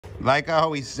Like I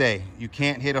always say, you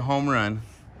can't hit a home run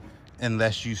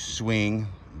unless you swing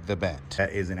the bat.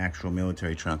 That is an actual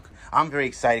military trunk. I'm very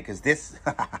excited because this,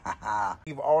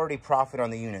 you've already profited on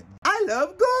the unit. I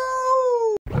love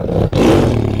gold!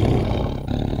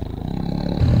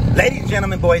 Ladies and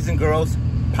gentlemen, boys and girls,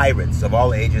 pirates of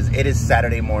all ages, it is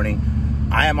Saturday morning.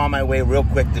 I am on my way real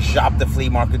quick to shop the flea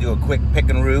market, do a quick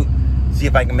picking route, see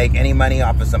if I can make any money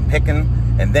off of some picking,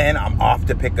 and then I'm off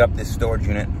to pick up this storage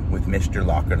unit with Mr.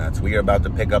 Lockernuts. We are about to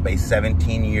pick up a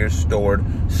 17-year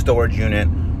storage unit.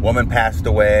 Woman passed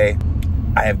away.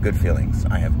 I have good feelings.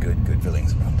 I have good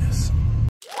feelings about this.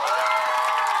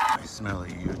 I smell a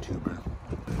YouTuber.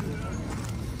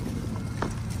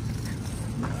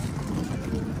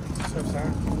 What's up,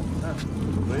 son?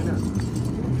 What are you doing?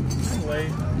 I'm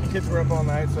late. The kids were up all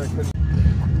night, so I couldn't.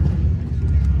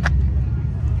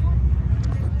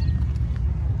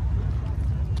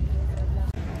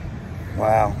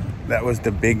 Wow, that was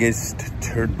the biggest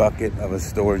turd bucket of a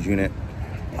storage unit.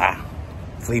 Wow,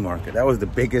 flea market. That was the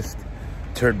biggest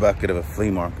turd bucket of a flea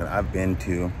market I've been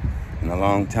to in a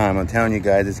long time. I'm telling you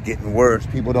guys, it's getting worse.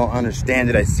 People don't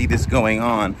understand it. I see this going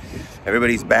on.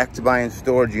 Everybody's back to buying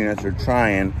storage units or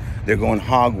trying. They're going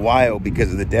hog wild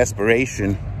because of the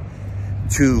desperation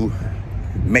to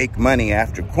make money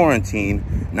after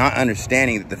quarantine, not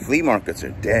understanding that the flea markets are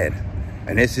dead.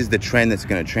 And this is the trend that's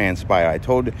going to transpire.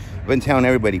 I've been telling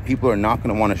everybody, people are not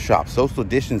going to want to shop. Social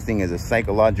distancing is a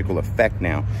psychological effect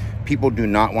now. People do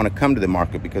not want to come to the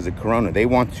market because of Corona. They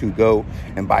want to go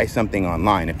and buy something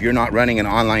online. If you're not running an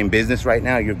online business right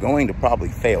now, you're going to probably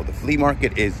fail. The flea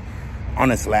market is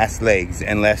on its last legs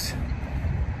unless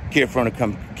Cure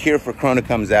for Corona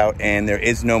comes out and there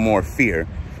is no more fear.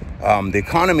 The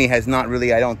economy has not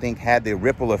really, I don't think, had the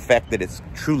ripple effect that it's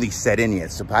truly set in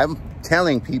yet. So I'm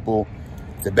telling people,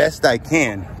 the best I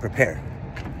can, prepare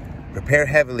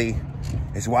heavily.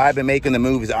 It's why I've been making the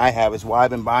moves I have. It's why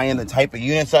I've been buying the type of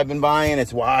units I've been buying.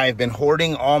 It's why I've been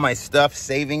hoarding all my stuff,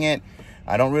 saving it.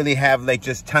 I don't really have like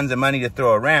just tons of money to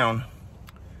throw around,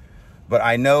 but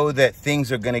I know that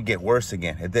things are going to get worse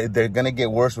again. They're going to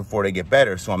get worse before they get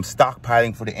better. So I'm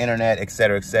stockpiling for the internet,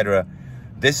 etc., etc.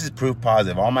 This is proof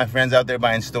positive. All my friends out there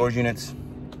buying storage units,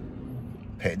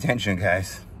 pay attention,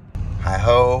 guys.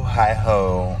 Hi-ho,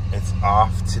 hi-ho. It's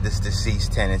off to this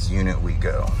deceased tenant's unit we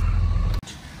go.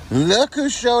 Look who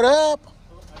showed up.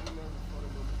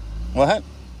 What?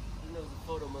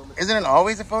 Isn't it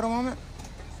always a photo moment?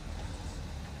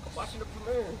 I'm watching the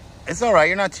premiere. It's all right.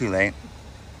 You're not too late.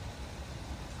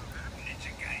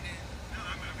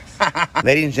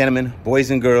 Ladies and gentlemen, boys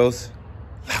and girls,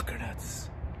 Lockernuts,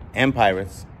 and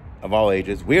pirates of all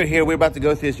ages. We're here. We're about to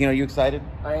go through this. You know, you excited?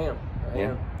 I am. I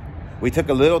am. We took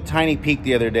a little tiny peek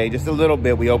the other day, just a little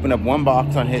bit. We opened up one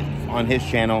box on his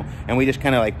channel, and we just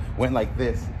kind of like went like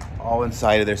this, all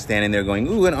inside of there, standing there going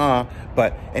ooh and ah.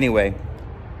 But anyway,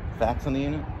 facts on the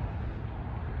unit.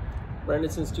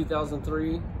 Rented since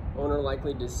 2003. Owner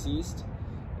likely deceased,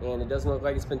 and it doesn't look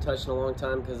like it's been touched in a long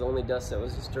time because the only dust that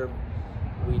was disturbed,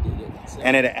 we did it. So.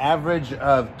 And at an average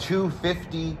of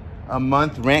 $250 a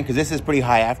month rent, because this is pretty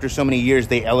high. After so many years,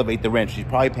 they elevate the rent. She's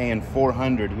probably paying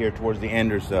 $400 here towards the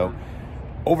end or so.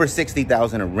 Over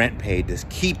 $60,000 of rent paid to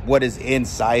keep what is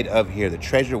inside of here, the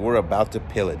treasure we're about to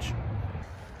pillage.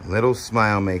 Little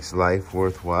smile makes life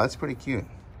worthwhile. That's pretty cute.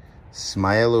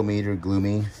 Smile-o-meter,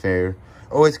 gloomy, fair.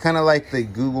 Oh, it's kind of like the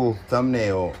Google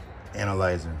thumbnail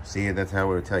analyzer. See, that's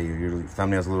how it would tell you. Your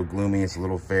thumbnail's a little gloomy, it's a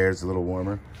little fair, it's a little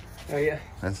warmer. Oh, yeah.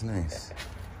 That's nice.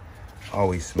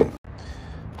 Always smooth.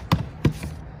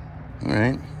 All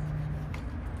right.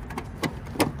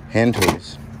 Hand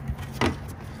toys.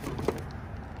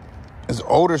 It's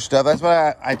older stuff. That's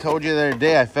what I told you the other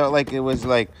day. I felt like it was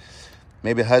like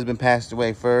maybe a husband passed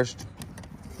away first.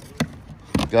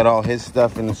 Got all his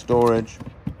stuff in the storage.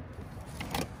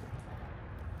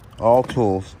 All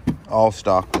tools. All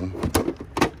stocked in.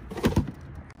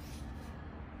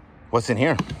 What's in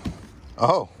here?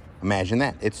 Oh, imagine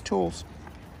that. It's tools.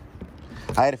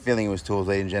 I had a feeling it was tools,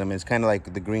 ladies and gentlemen. It's kind of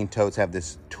like the green totes have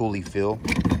this tooly feel.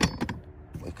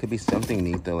 It could be something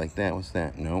neat, though, like that. What's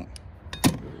that? Nope.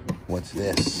 What's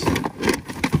this?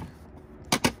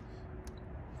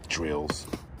 Drills.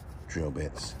 Drill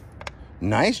bits.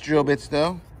 Nice drill bits,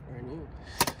 though.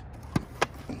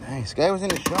 Nice. Guy was in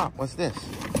the shop. What's this?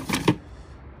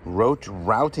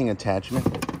 Routing attachment.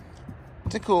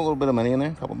 It's a cool little bit of money in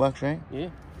there. A couple bucks, right? Yeah.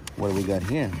 What do we got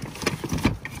here?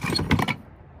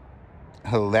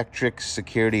 Electric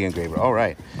security engraver. All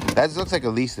right. That looks like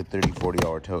at least a $30,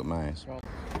 $40 tote in my eyes. All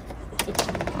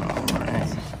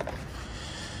right.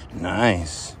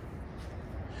 Nice.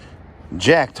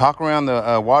 Jack, talk around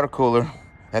the water cooler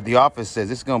at the office says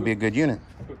this is going to be a good unit.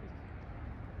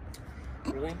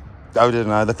 I didn't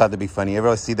know. I thought that'd be funny.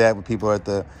 Ever see that when people are at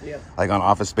the, like on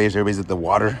Office Space, everybody's at the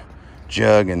water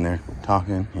jug and they're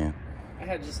talking. Yeah. I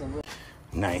had just a little.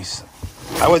 Nice.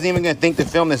 I wasn't even going to think to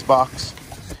film this box.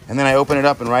 And then I open it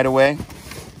up and right away,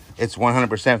 it's 100%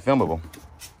 filmable.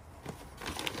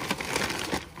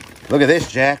 Look at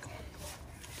this, Jack.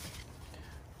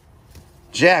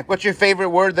 Jack, what's your favorite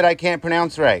word that I can't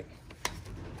pronounce right?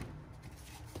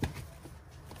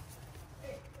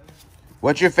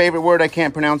 What's your favorite word I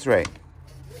can't pronounce right?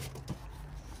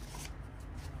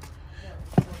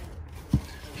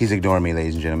 He's ignoring me,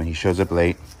 ladies and gentlemen. He shows up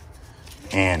late.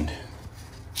 And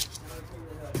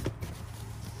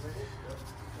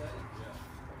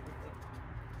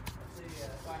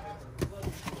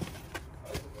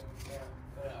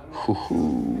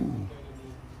hoo-hoo.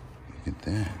 Look at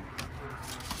that.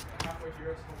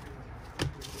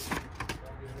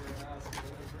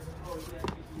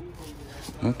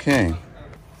 Okay.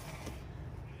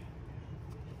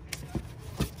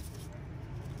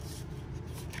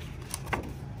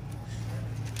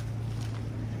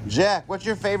 Jack, what's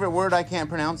your favorite word I can't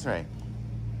pronounce right?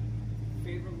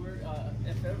 Favorite word?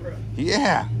 Ephemera.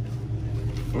 Yeah.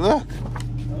 Look.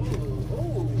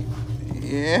 Oh.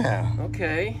 Yeah.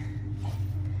 Okay.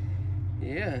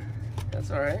 Yeah.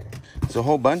 That's all right. It's a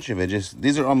whole bunch of it. Just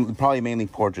these are probably mainly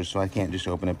portraits, so I can't just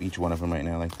open up each one of them right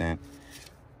now like that.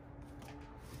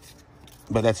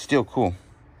 But that's still cool.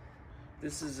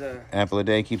 This is apple a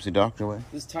day keeps the doctor away.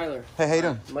 This is Tyler. Hey, how you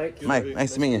doing? Mike. Mike,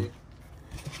 nice to meet you.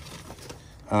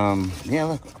 Yeah,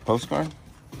 look, a postcard.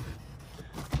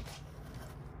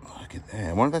 Look at that.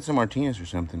 I wonder if that's a Martinez or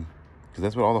something. Because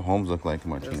that's what all the homes look like in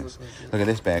Martinez. Look at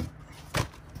this bag.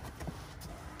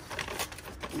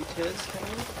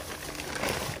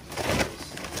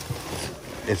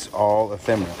 It's all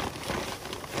ephemera.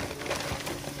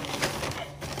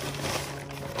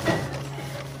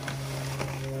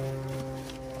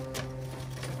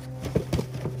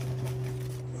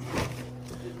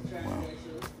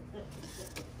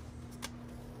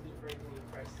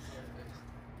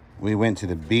 We went to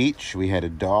the beach. We had a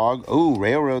dog. Oh,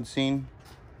 railroad scene.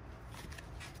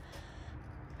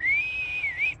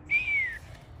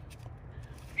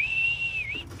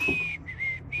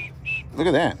 Look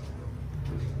at that.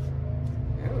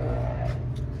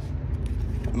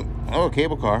 Oh, a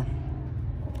cable car.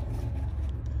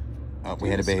 Oh, we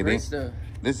had a baby.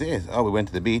 This is. Oh, we went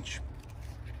to the beach.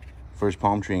 First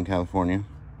palm tree in California.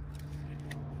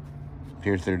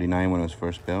 Pier 39 when it was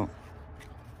first built.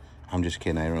 I'm just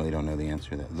kidding. I really don't know the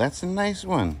answer to that. That's a nice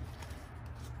one.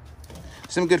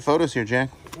 Some good photos here, Jack.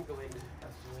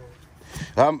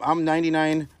 I'm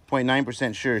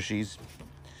 99.9% sure she's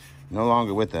no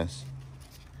longer with us.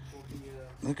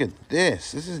 Look at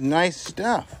this. This is nice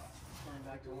stuff.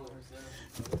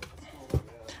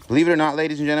 Believe it or not,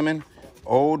 ladies and gentlemen,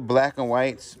 old black and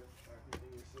whites,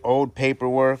 old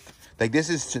paperwork. Like this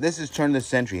is turn of the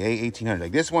century, 1800.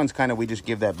 Like this one's kind of, we just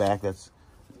give that back. That's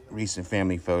recent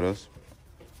family photos.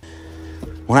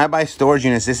 When I buy storage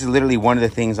units, this is literally one of the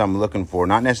things I'm looking for.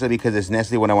 Not necessarily because it's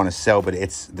necessarily what I want to sell, but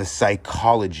it's the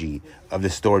psychology of the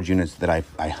storage units that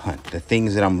I hunt. The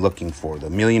things that I'm looking for. The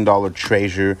 $1 million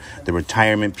treasure, the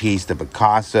retirement piece, the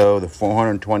Picasso, the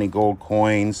 420 gold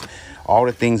coins, all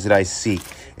the things that I seek.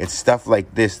 It's stuff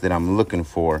like this that I'm looking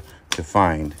for to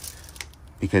find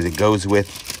because it goes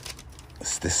with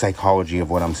the psychology of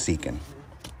what I'm seeking.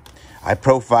 I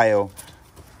profile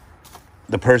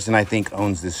the person I think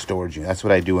owns this storage unit. That's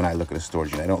what I do when I look at a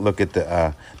storage unit. I don't look at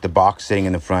the box sitting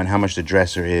in the front, how much the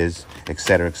dresser is,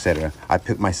 etc., etc. I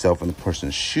put myself in the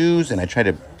person's shoes and I try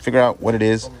to figure out what it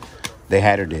is they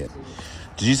had or did.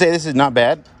 Did you say this is not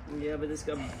bad? Yeah, but this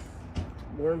got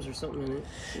worms or something in it.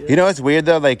 Yeah. You know, it's weird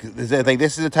though. Like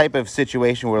this is a type of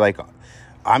situation where like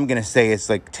I'm gonna say it's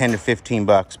like 10 to 15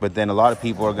 bucks, but then a lot of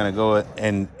people are gonna go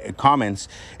and comments,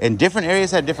 and different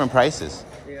areas have different prices.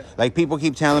 Yeah. Like people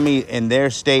keep telling me in their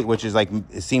state, which is like,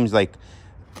 it seems like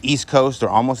East Coast or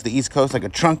almost the East Coast, like a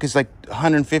trunk is like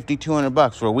 150, 200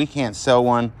 bucks, where we can't sell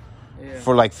one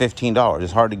for like $15.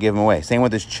 It's hard to give them away. Same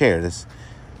with this chair. This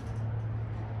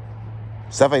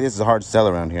stuff like this is hard to sell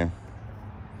around here.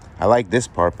 I like this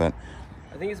part, but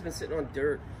I think it's been sitting on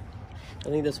dirt. I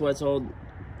think that's why it's all.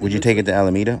 Would you take it to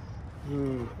Alameda?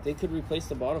 They could replace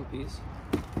the bottom piece.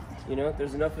 You know, if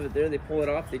there's enough of it there, they pull it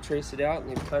off, they trace it out,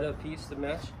 and they cut a piece to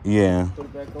match. Yeah. Put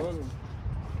it back on. And,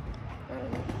 I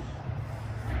don't know.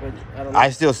 But I don't know. I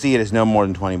still see it as no more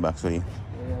than 20 bucks with you.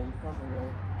 Yeah, you're probably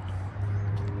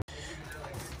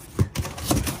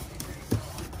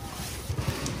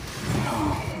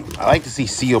right. I like to see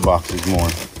seal boxes more.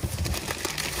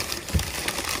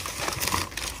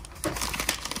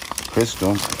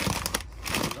 Crystal.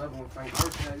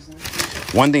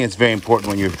 One thing that's very important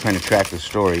when you're trying to track the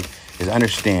story is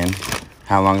understand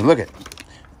how long. Look at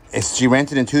she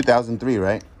rented in 2003,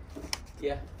 right?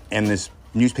 Yeah. And this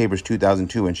newspaper's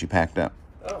 2002 when she packed up.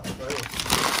 Oh, right.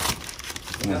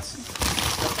 Yeah. That's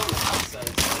on the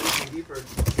outside. So anything deeper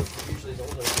usually is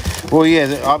older. Well, yeah,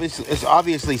 it's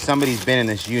obviously somebody's been in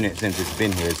this unit since it's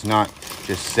been here. It's not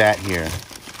just sat here.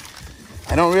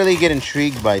 I don't really get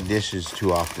intrigued by dishes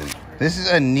too often. This is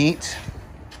a neat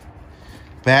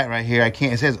bat right here.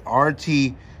 It says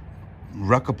RT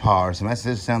Ruckapah or something.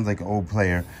 This sounds like an old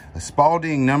player. A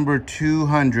Spalding number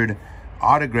 200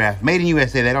 autograph. Made in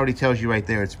USA. That already tells you right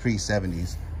there it's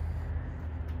pre-70s.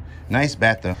 Nice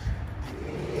bat though.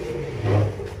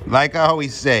 Like I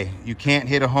always say, you can't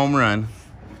hit a home run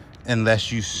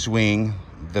unless you swing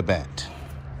the bat.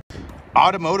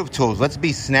 Automotive tools. Let's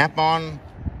be Snap-on,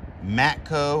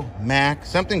 Matco, Mac,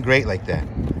 something great like that.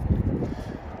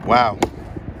 Wow.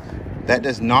 That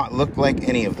does not look like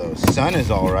any of those. Sun is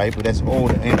all right, but that's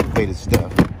old and antiquated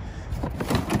stuff.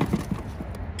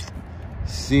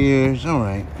 Sears, all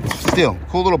right. Still,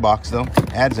 cool little box though.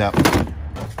 Adds up.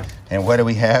 And what do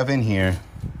we have in here?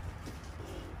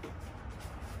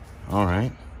 All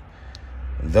right.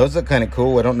 Those look kind of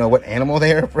cool. I don't know what animal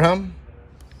they are from,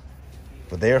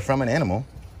 but they are from an animal.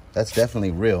 That's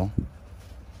definitely real.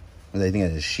 What do they think?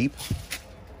 It's a sheep?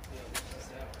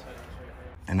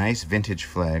 A nice vintage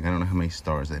flag. I don't know how many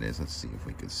stars that is. Let's see if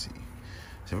we could see.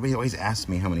 So everybody always asks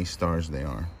me how many stars they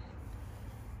are.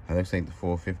 That looks like the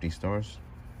full 50 stars,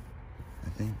 I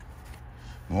think.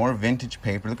 More vintage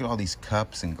paper. Look at all these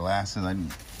cups and glasses.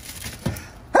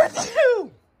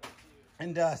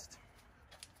 And dust.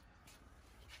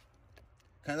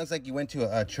 Kind of looks like you went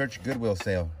to a church Goodwill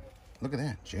sale. Look at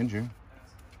that, ginger.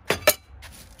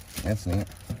 That's neat.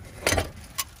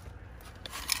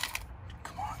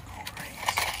 Come on, go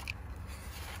raise.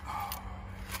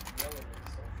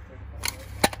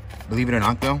 Believe it or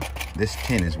not, though, this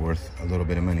tin is worth a little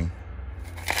bit of money.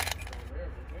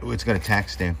 Oh, it's got a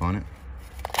tax stamp on it.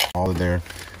 All of their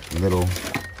little.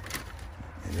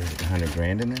 There's 100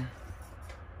 grand in there.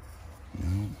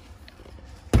 No.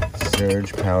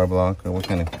 Surge power blocker. What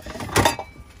kind of?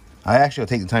 I actually will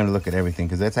take the time to look at everything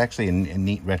because that's actually a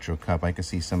neat retro cup. I could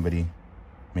see somebody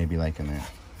maybe liking that.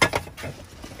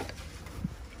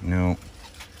 No.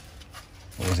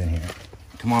 What was in here?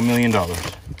 Come on, $1 million.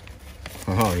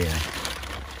 Oh yeah.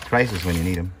 Priceless when you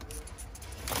need them.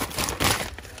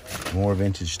 More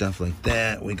vintage stuff like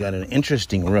that. We got an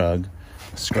interesting rug,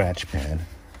 a scratch pad.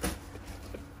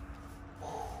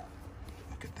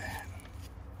 Look at that.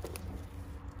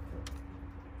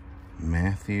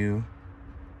 Matthew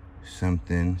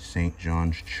something St.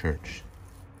 John's Church.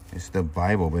 It's the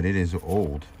Bible, but it is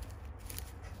old.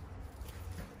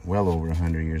 Well over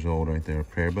 100 years old right there. A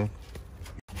prayer book.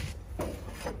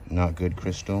 Not good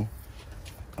crystal.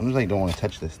 I'm just like, don't want to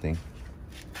touch this thing.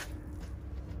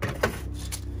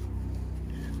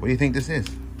 What do you think this is?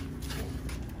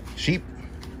 Sheep?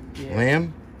 Yeah,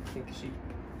 Lamb? I think sheep.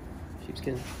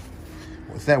 Sheepskin.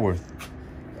 What's that worth?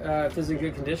 If it's in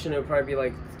good condition, it would probably be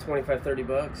like 25, 30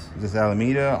 bucks. Is this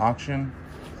Alameda auction?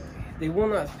 They will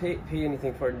not pay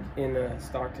anything for it in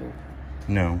Stockton.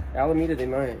 No. Alameda, they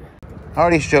might. I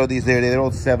already showed these there. They're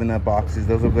old 7-Up boxes.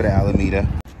 Those will go to Alameda.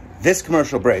 This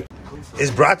commercial break is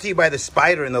brought to you by the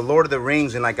spider in the Lord of the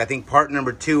Rings. And like, I think part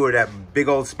number 2 where that big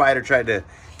old spider tried to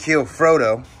kill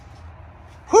Frodo.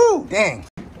 Whew, dang.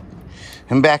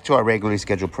 And back to our regularly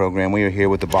scheduled program. We are here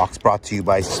with the box brought to you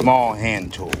by Small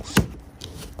Hand Tools.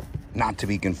 Not to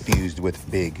be confused with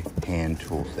big hand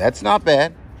tools. That's not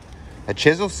bad. A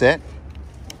chisel set.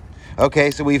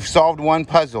 Okay, so we've solved one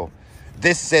puzzle.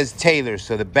 This says Taylor,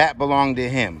 so the bat belonged to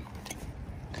him.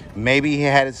 Maybe he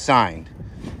had it signed.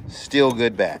 Still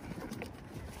good bat.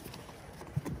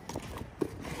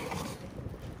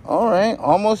 All right,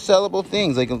 almost sellable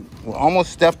things. Like, we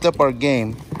almost stepped up our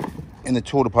game in the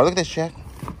tool department. Look at this, Jack.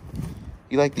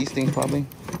 You like these things probably?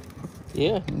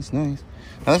 Yeah. It's nice.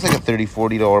 That looks like a $30,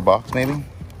 $40 box, maybe.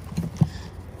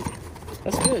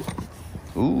 That's good.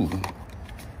 Ooh.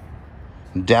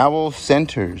 Dowel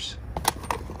centers.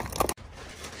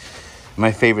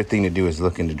 My favorite thing to do is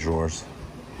look into drawers.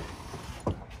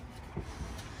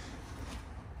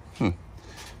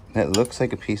 That looks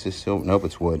like a piece of silver. Nope,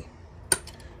 it's wood.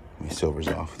 My silver's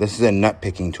off. This is a nut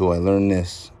picking tool. I learned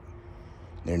this.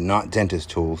 They're not dentist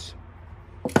tools.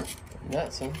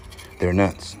 Nuts, huh? They're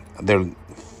nuts. They're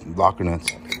locker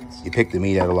nuts. You pick the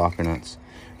meat out of locker nuts.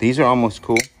 These are almost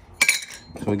cool.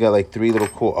 So we got like 3 little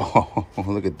cool. Oh,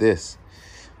 look at this.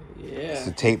 Yeah. It's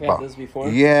a tape box. box. Before.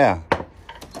 Yeah.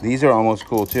 These are almost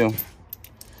cool too.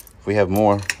 If we have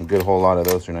more, a good whole lot of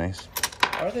those are nice.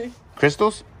 Are they?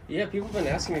 Crystals? Yeah, people have been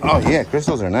asking me. Oh, yeah,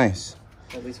 crystals are nice.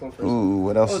 At least one first. Ooh,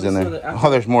 what else is in there? Oh,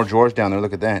 there's more drawers down there.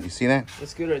 Look at that. You see that?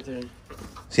 That's good right there.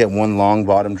 See that one long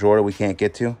bottom drawer that we can't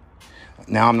get to?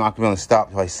 Now I'm not going to be able to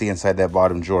stop till I see inside that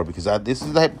bottom drawer, because this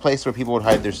is the type of place where people would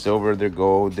hide their silver, their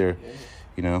gold, their,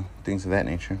 you know, things of that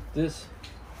nature. This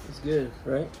is good,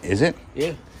 right? Is it?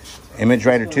 Yeah. Image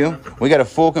writer too? We got a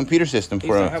full computer system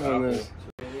for I have one of those.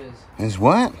 Is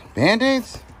what?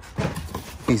 Band-Aids?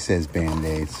 He says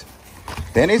Band-Aids.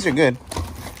 Band-Aids are good.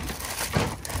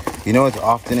 You know what's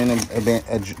often in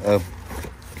a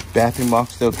bathroom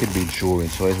box, though? Could be jewelry.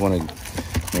 So I always want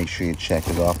to make sure you check,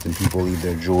 because often people leave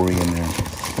their jewelry in there,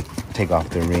 take off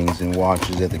their rings and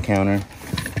watches at the counter.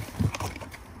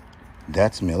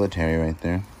 That's military right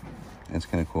there. That's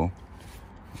kind of cool.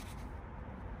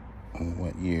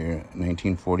 What year?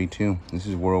 1942. This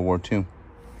is World War II.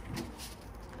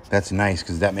 That's nice,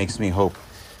 because that makes me hope.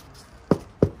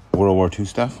 World War II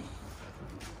stuff.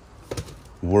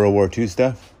 World War II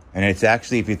stuff. And it's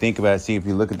actually, if you think about it, see, if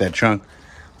you look at that trunk,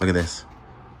 look at this.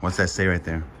 What's that say right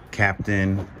there?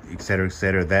 Captain, etc.,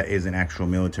 etc. That is an actual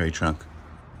military trunk.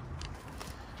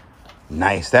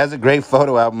 Nice. That's a great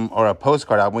photo album or a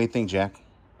postcard album. What do you think, Jack?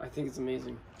 I think it's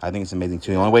amazing. I think it's amazing,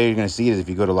 too. The only way you're going to see it is if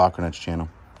you go to Locker Nuts channel.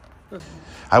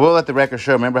 I will let the record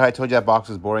show. Remember how I told you that box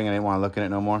was boring and I didn't want to look at it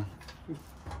no more?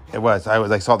 It was.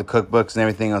 I saw the cookbooks and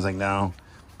everything. I was like, no.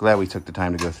 Glad we took the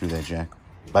time to go through that, Jack.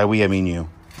 By we, I mean you.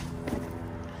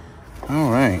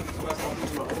 All right.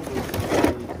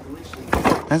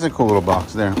 That's a cool little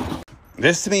box there.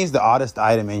 This to me is the oddest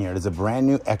item in here. There's a brand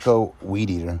new Echo weed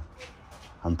eater.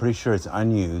 I'm pretty sure it's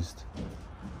unused.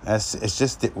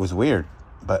 It was weird.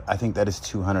 But I think that is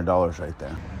 $200 right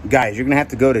there. Guys, you're going to have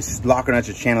to go to Locker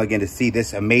Nuts channel again to see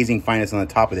this amazing fineness on the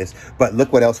top of this. But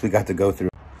look what else we got to go through.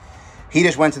 He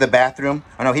just went to the bathroom.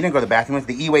 Oh, no, he didn't go to the bathroom. He went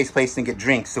to the E-Waste place and get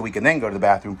drinks so we can then go to the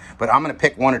bathroom. But I'm going to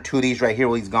pick one or two of these right here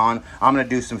while he's gone. I'm going to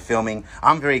do some filming.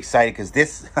 I'm very excited because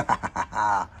this...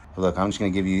 Look, I'm just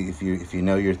going to give you, if you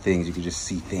know your things, you can just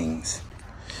see things.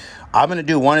 I'm going to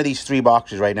do one of these three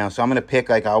boxes right now. So I'm going to pick,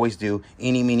 like I always do,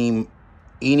 eeny, meeny,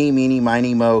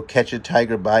 miny, mo, catch a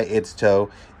tiger by its toe.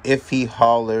 If he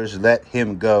hollers, let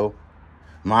him go.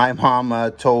 My mama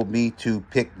told me to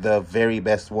pick the very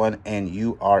best one, and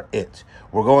you are it.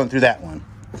 We're going through that one.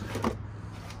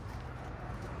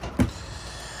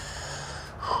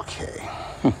 Okay.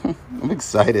 I'm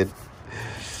excited.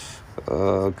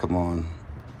 Come on.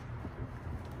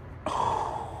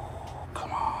 Oh,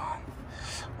 come on.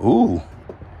 Ooh.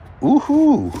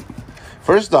 Ooh-hoo.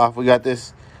 First off, we got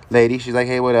this lady. She's like,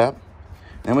 hey, what up?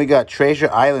 Then we got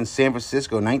Treasure Island, San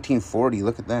Francisco, 1940.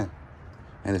 Look at that.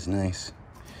 That is nice.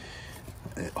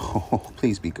 Oh,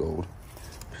 please be gold.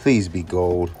 Please be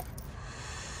gold.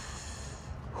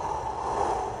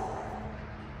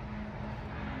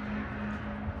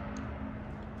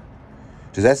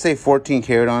 Does that say 14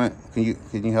 karat on it?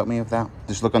 Can you help me with that?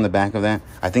 Just look on the back of that.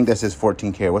 I think that says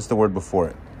 14 karat. What's the word before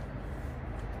it?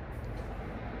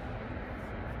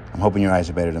 I'm hoping your eyes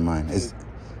are better than mine. It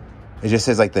just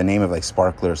says like the name of like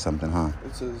sparkler or something, huh?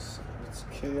 It says it's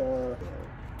KR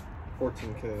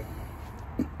 14K.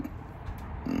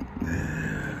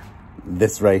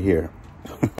 This right here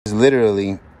is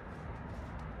literally,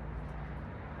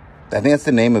 I think that's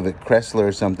the name of it, Kressler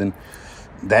or something.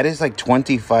 That is like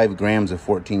 25 grams of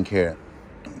 14 karat.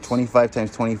 25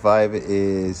 times 25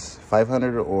 is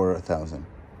 500 or 1,000.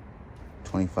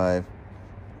 25.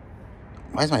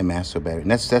 Why is my math so bad? And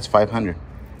that's 500.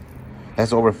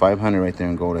 That's over 500 right there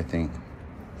in gold, I think.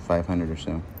 500 or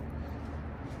so.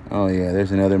 Oh yeah,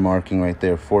 there's another marking right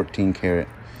there, 14 karat.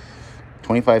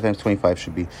 25 times 25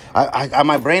 should be.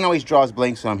 My brain always draws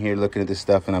blanks, so I'm here looking at this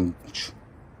stuff, and I'm.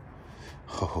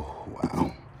 Oh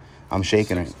wow, I'm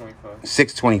shaking it.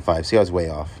 625. See, I was way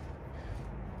off.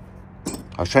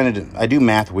 I was trying to. I do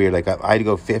math weird. Like I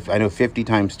go 50. I know 50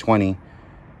 times 20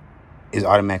 is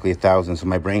automatically 1,000. So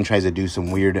my brain tries to do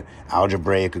some weird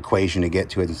algebraic equation to get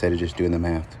to it instead of just doing the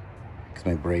math, because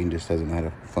my brain just doesn't know how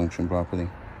to function properly.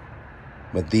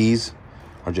 But these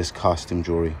are just costume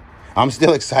jewelry. I'm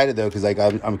still excited though, because like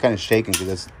I'm kind of shaking,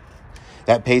 because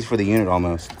that pays for the unit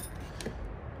almost.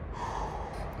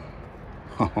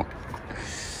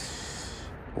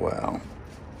 Wow.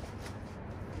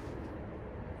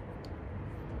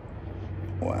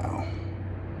 Wow.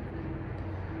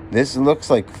 This looks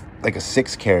like a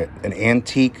 6 karat, an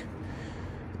antique.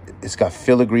 It's got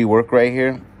filigree work right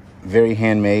here, very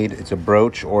handmade. It's a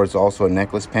brooch, or it's also a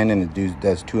necklace pendant. It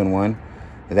does 2-in-1.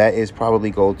 That is probably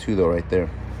gold too, though, right there.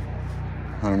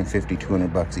 150,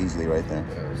 200 bucks easily right there.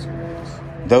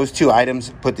 Those two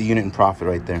items put the unit in profit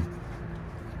right there.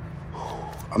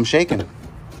 I'm shaking.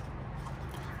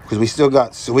 because we still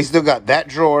got that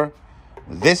drawer,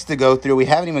 this to go through. We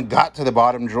haven't even got to the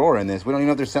bottom drawer in this. We don't even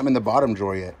know if there's something in the bottom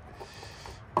drawer yet.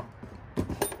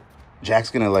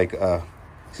 Jack's gonna like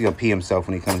he's gonna pee himself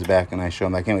when he comes back and I show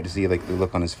him. I can't wait to see like the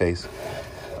look on his face.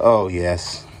 Oh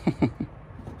yes.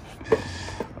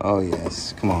 Oh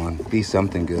yes. Come on, be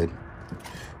something good.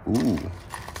 Ooh.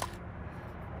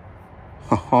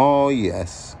 Oh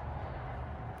yes.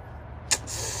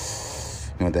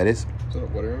 You know what that is? Is that a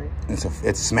what ring?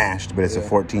 It's smashed, but it's a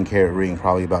 14 karat ring,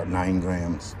 probably about 9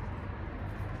 grams.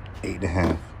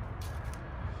 8.5.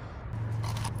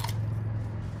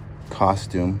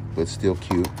 Costume, but still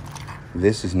cute.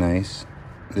 This is nice.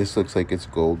 This looks like it's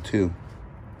gold too.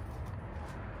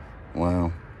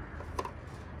 Wow.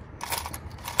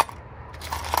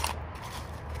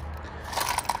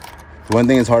 The one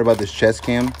thing that's hard about this chest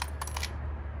cam.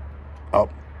 Oh,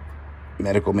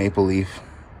 medical maple leaf.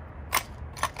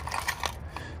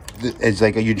 It's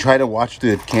like you try to watch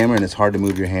through the camera and it's hard to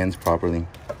move your hands properly.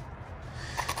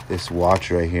 This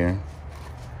watch right here.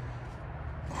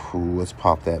 Ooh, let's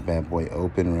pop that bad boy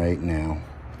open right now.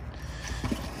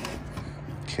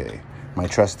 Okay, my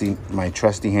trusty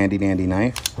handy dandy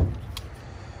knife.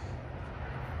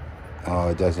 Oh,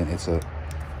 it doesn't. It's a.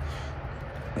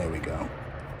 There we go.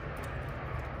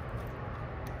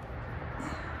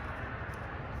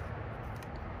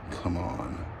 Come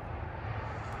on.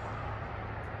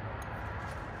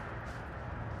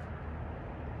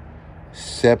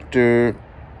 Scepter.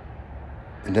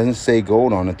 It doesn't say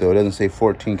gold on it though. It doesn't say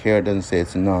 14 karat. It doesn't say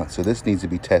it's not. So this needs to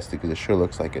be tested because it sure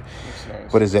looks like it.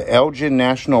 Nice. But it's an Elgin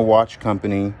National Watch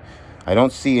Company. I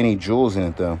don't see any jewels in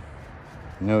it though.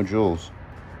 No jewels.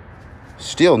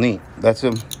 Still neat. That's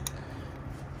a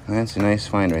nice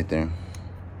find right there.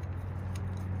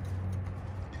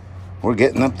 We're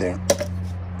getting up there.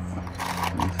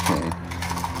 Okay.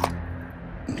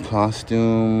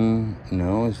 Costume.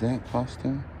 No, is that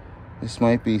costume? This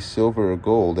might be silver or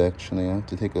gold, actually. I'll have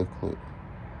to take a look.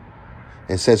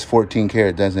 It says 14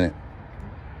 karat, doesn't it?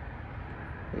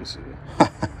 Let me see.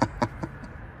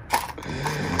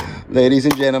 Ladies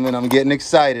and gentlemen, I'm getting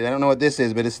excited. I don't know what this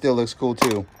is, but it still looks cool,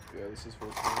 too. Yeah, this is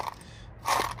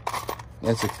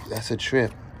 14. That's a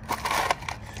trip.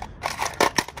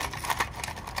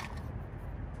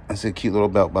 That's a cute little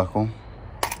belt buckle.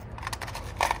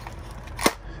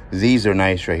 These are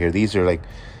nice right here. These are like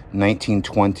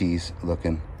 1920s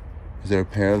looking. Is there a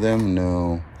pair of them?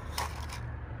 No.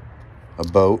 A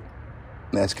boat.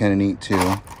 That's kind of neat too.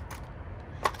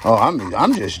 Oh,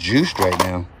 I'm just juiced right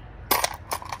now.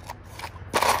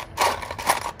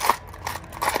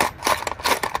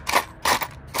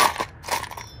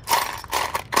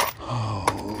 Oh,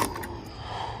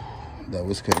 that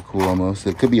was kind of cool almost.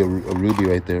 It could be a ruby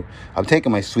right there. I'm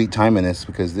taking my sweet time in this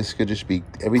because this could just be,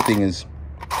 everything is,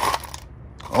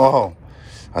 oh,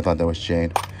 I thought that was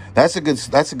jade. That's a good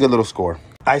little score.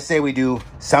 I say we do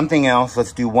something else.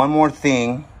 Let's do one more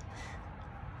thing.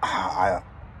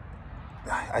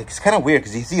 It's kind of weird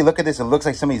because you see, look at this. It looks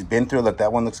like somebody's been through. Look,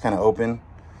 that one looks kind of open.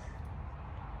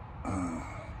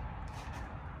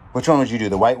 Which one would you do?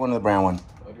 The white one or the brown one?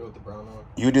 I'll go with the brown one.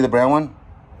 You would do the brown one?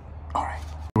 All right.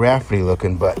 Rafferty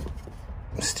looking, but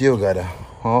still got a,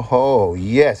 oh,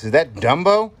 yes. Is that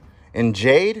Dumbo in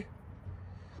jade?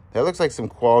 That looks like some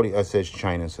quality. It says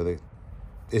China, so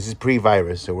this is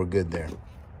pre-virus, so we're good there.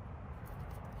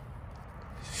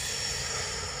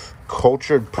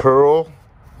 Cultured pearl.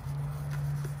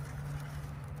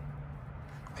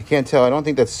 I can't tell. I don't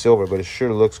think that's silver, but it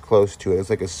sure looks close to it. It's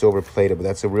like a silver plated, but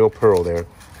that's a real pearl there.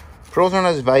 Pearls aren't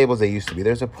as valuable as they used to be.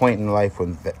 There's a point in life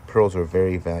when pearls are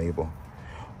very valuable.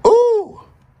 Ooh!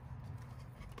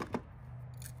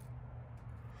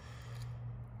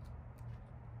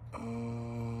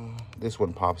 This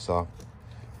one pops off.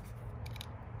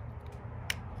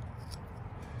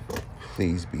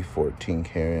 Please be 14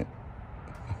 karat.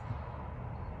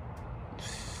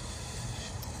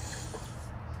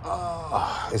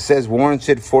 It says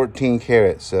warranted 14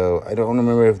 karat, so I don't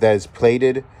remember if that is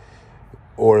plated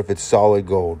or if it's solid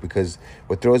gold, because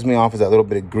what throws me off is that little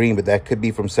bit of green, but that could be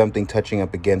from something touching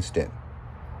up against it.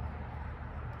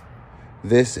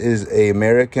 This is a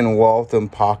American Waltham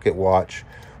pocket watch,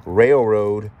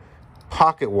 railroad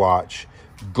pocket watch,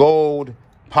 gold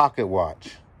pocket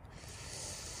watch.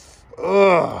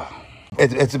 Ugh.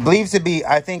 It's believed to be,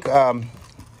 I think, my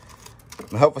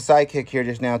helpful sidekick here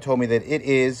just now told me that it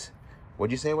is,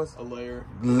 what'd you say it was? A layer.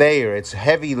 Layer. It's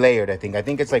heavy layered, I think. I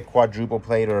think it's like quadruple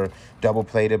plate or double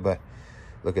plated, but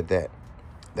look at that.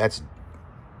 That's,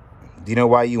 do you know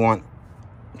why you want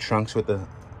trunks with the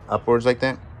upwards like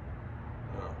that?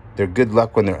 No. They're good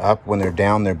luck when they're up. When they're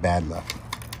down, they're bad luck.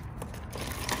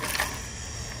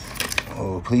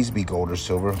 Oh, please be gold or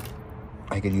silver.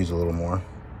 I could use a little more.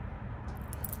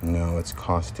 No, it's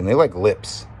costume. They like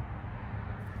lips.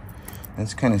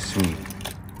 That's kind of sweet.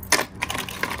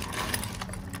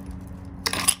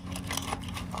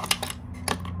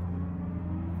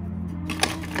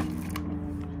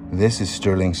 This is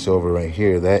sterling silver right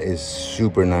here. That is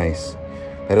super nice.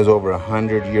 That is over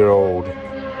 100-year-old.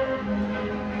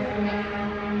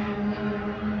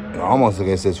 It almost like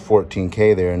it says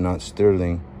 14K there and not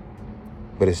sterling,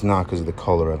 but it's not because of the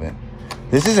color of it.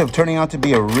 This is turning out to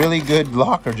be a really good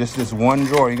locker, just this one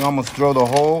drawer. You can almost throw the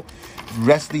whole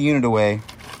rest of the unit away.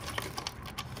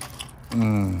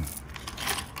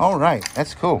 All right,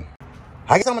 that's cool.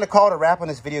 I guess I'm gonna call it a wrap on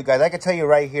this video, guys. I can tell you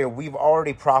right here, we've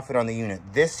already profited on the unit.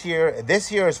 This year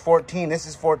is 14, this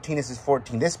is 14, this is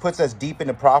 14. This puts us deep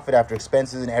into profit after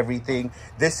expenses and everything.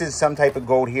 This is some type of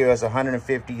gold here, it's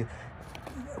 150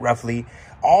 roughly.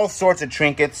 All sorts of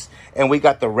trinkets, and we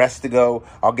got the rest to go.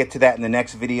 I'll get to that in the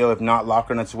next video, if not,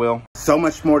 Locker Nuts will. So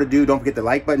much more to do. Don't forget the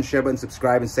like button, share button,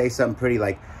 subscribe, and say something pretty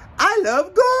like, I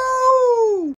love gold.